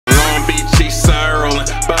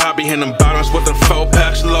be hitting them bottoms with them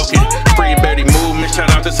 4-packs loking. Free Betty movement,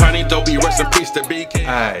 shout out to Tiny Dopey, rest in peace to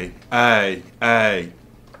BK. Hey,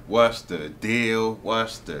 what's the deal?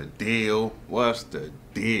 What's the deal? What's the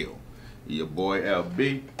deal? Your boy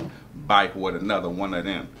LB, bike with another one of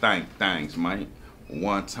them things, man.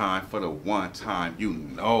 One time for the one time, you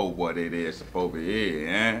know what it is up over here,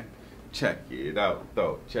 eh? Check it out,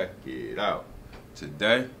 though, check it out.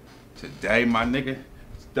 Today, my nigga,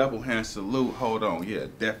 it's double hand salute. Hold on, yeah,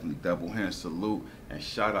 definitely double hand salute. And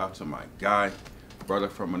shout out to my guy, brother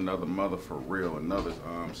from another mother for real, another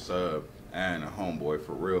sub and a homeboy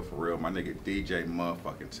for real, my nigga DJ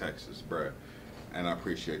motherfucking Texas, bruh. And I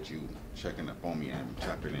appreciate you checking up on me and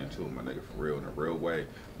tapping in too, my nigga, for real, in a real way.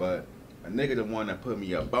 But a nigga, the one that put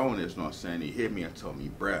me up on this, know what I'm saying, he hit me and told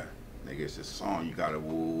me, bruh, nigga, it's this song, you gotta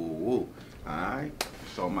woo, woo, woo. Alright?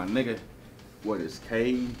 So my nigga, what is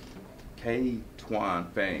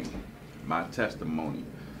Ktwon fame, my testimony,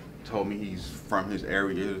 told me he's from his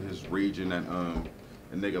area, his region, and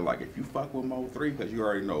nigga, like, if you fuck with Mo 3, because you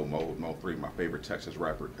already know Mo 3, my favorite Texas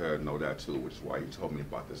rapper, know that too, which is why he told me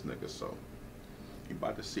about this nigga, so you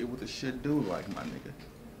about to see what this shit do, like, my nigga,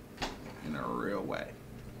 in a real way.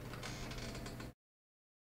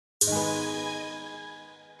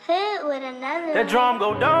 Hit with another. That drum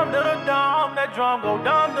go dum da da dum, that drum go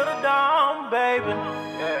dum da da dum, baby.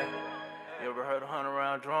 Yeah, you ever heard a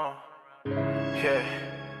 100-round drum? Yeah,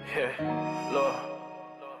 look.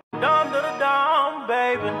 Dum da da dum,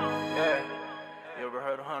 baby. Yeah, you ever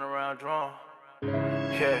heard a 100-round drum?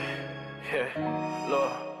 Yeah,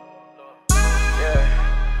 look. Yeah,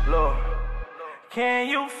 look. Can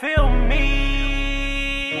you feel me?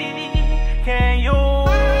 Can you?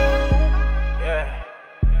 Yeah.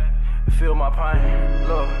 Feel my pain,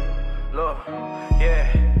 look,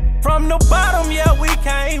 yeah. From the bottom, yeah, we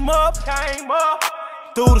came up.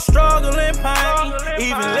 Through the struggle and pain,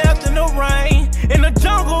 even left in the rain. In the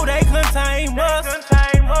jungle, they contain us.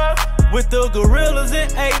 With the gorillas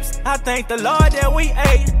and apes, I thank the Lord that we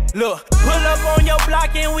ate. Look, pull up on your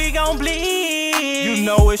block and we gon' bleed. You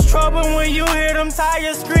know it's trouble when you hear them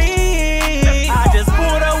tires scream. I just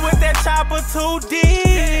pulled up with that chopper too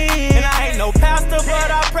deep. And I ain't no pastor,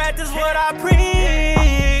 but I practice what I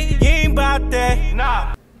preach. You ain't bout that,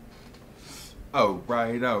 nah.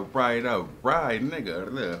 Alright, nigga,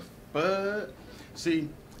 the fuck? See,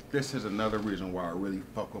 this is another reason why I really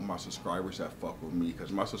fuck with my subscribers that fuck with me.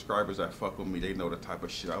 Because my subscribers that fuck with me, they know the type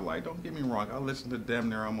of shit I like. Don't get me wrong, I listen to damn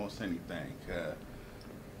near almost anything.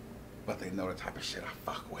 But they know the type of shit I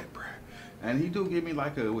fuck with, bruh. And he do give me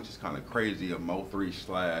like a, which is kind of crazy, a Mo 3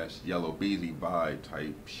 / Yellow Beezy vibe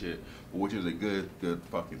type shit. Which is a good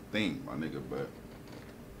fucking thing, my nigga. But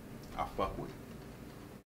I fuck with it.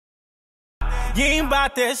 You ain't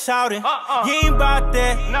bout that shouting. You ain't bout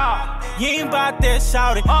that. Nah. You ain't bout that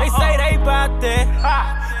shouting. They say they bout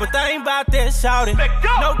that, but they ain't bout that shouting.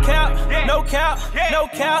 No cap, no cap, no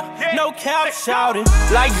cap, no cap shouting.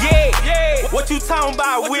 Like yeah, what you talking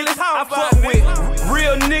about, Willis? I fuck with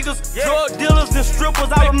real niggas, drug dealers and strippers.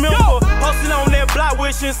 I remember posting on that block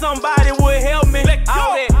wishing somebody would help me.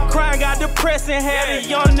 All that crime got depressing, had a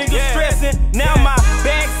young nigga stressing. Now my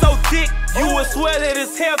bag so thick, you would swear that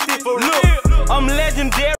it's healthy. Look, I'm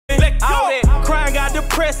legendary. All that crime got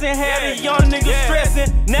depressing, had a young nigga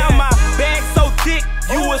stressing. Now my bag so thick,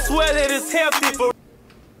 you would swear that it's healthy.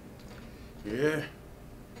 Yeah,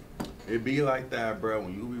 it be like that, bro.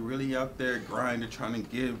 When you be really out there grinding, trying to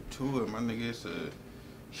give to it, my nigga, it's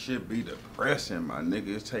shit be depressing, my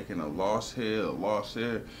nigga. It's taking a loss here.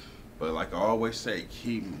 But like I always say,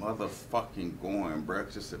 keep motherfucking going, bro.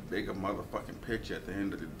 It's just a bigger motherfucking picture at the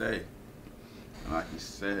end of the day. And like you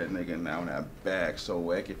said, nigga, now that bag so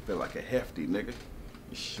wet, it feel like a hefty, nigga.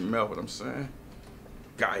 You smell what I'm saying?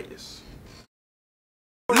 Gaius.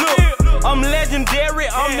 Look, I'm legendary,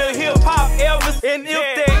 I'm the hip-hop Elvis. And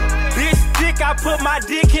if that bitch thick, I put my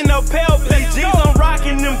dick in the pelvis. Jeans, I'm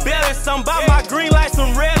rocking them bellies. Some by my green like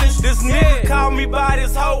some relish. This nigga called me by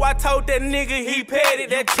this hoe. I told that nigga he petted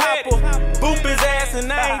that chopper. Boop his ass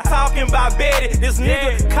and I ain't talking about Betty. This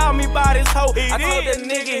nigga called me by this hoe. I told that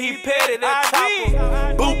nigga he petted that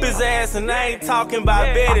chopper. Boop his ass and I ain't talking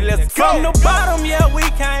about Betty. Let's go. From the bottom, yeah, we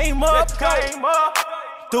came up.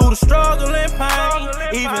 Through the struggle and pain,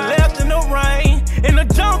 even left in the rain. In the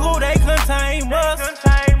jungle, they contain us.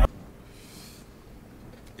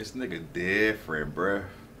 This nigga different, bruh.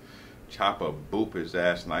 Chopper boop his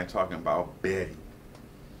ass, and I ain't talking about Betty.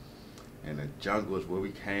 And the jungle is where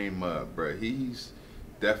we came up, bruh. He's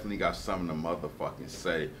definitely got something to motherfucking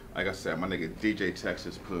say. Like I said, my nigga DJ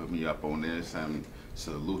Texas put me up on this, and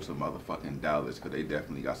salute to motherfucking Dallas, because they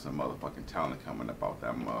definitely got some motherfucking talent coming up out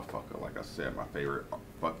that motherfucker. Like I I said, my favorite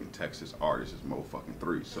fucking Texas artist is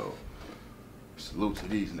Mo3. So salute to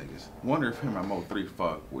these niggas. Wonder if him and Mo3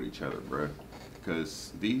 fuck with each other, bruh.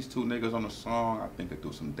 Cause these two niggas on the song, I think could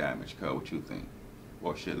do some damage. Cuz, what you think?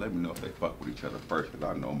 Well, shit, let me know if they fuck with each other first, cause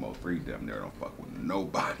I know Mo3 damn near don't fuck with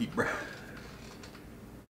nobody, bruh.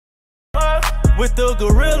 With the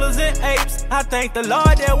gorillas and apes, I thank the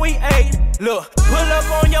Lord that we ate. Look, pull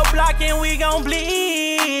up on your block and we gon'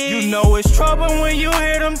 bleed. You know it's trouble when you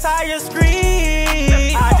hear them tires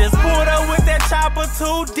scream. I just pulled up with that chopper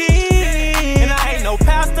too deep. And I ain't no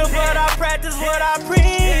pastor, but I practice what I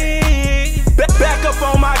preach. Back up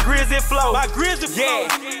on my grizzly flow. Yeah.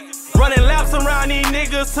 Running laps around these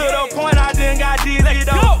niggas to the point I done got dizzy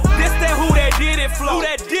though. This that who that did it flow.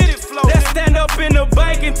 That stand up in the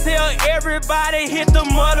bank and tell everybody hit the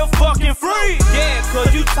motherfucking free. Yeah,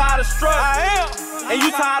 cause you tired of struggle. I am. And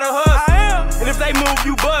you tired of hustle. I am. And if they move,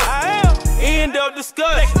 you bust. I am. End of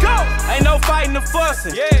discussion. Let's go. Ain't no fighting or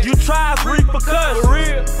fussing. Yeah. You try repercussions. For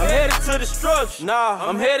real. I'm headed to destruction. Nah,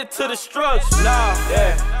 I'm headed to destruction. Nah,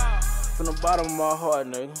 yeah. From the bottom of my heart,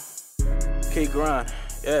 nigga. Keep grinding.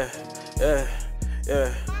 Yeah.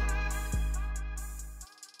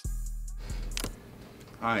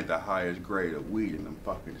 I ain't the highest grade of weed in them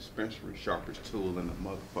fucking dispensary, sharpest tool in the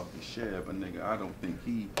motherfucking shed, but nigga, I don't think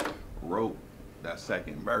he wrote that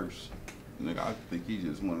second verse. Nigga, I think he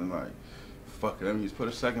just wanted like, fuck it, let me just put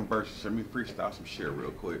a second verse, let me freestyle some shit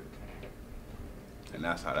real quick. And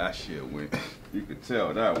that's how that shit went. You could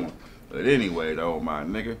tell that one. But anyway though, my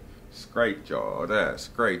nigga, scrape y'all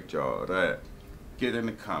that. Get in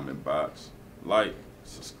the comment box, like,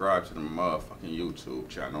 subscribe to the motherfucking YouTube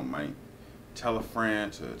channel, man. Tell a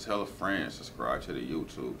friend to tell a friend, subscribe to the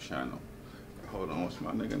YouTube channel. Hold on, what's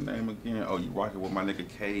my nigga name again? Oh, you rocking with my nigga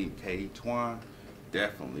Ktwon?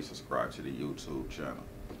 Definitely subscribe to the YouTube channel.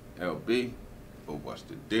 LB, but what's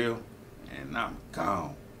the deal? And I'm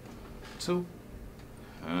gone.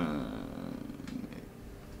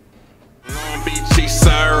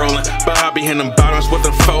 Seaside rolling, but I be hitting them bottoms with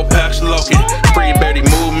them 4 packs looking. Free Betty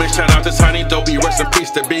movement, shout out to Tiny Dopey, rest in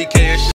peace to BK and shit.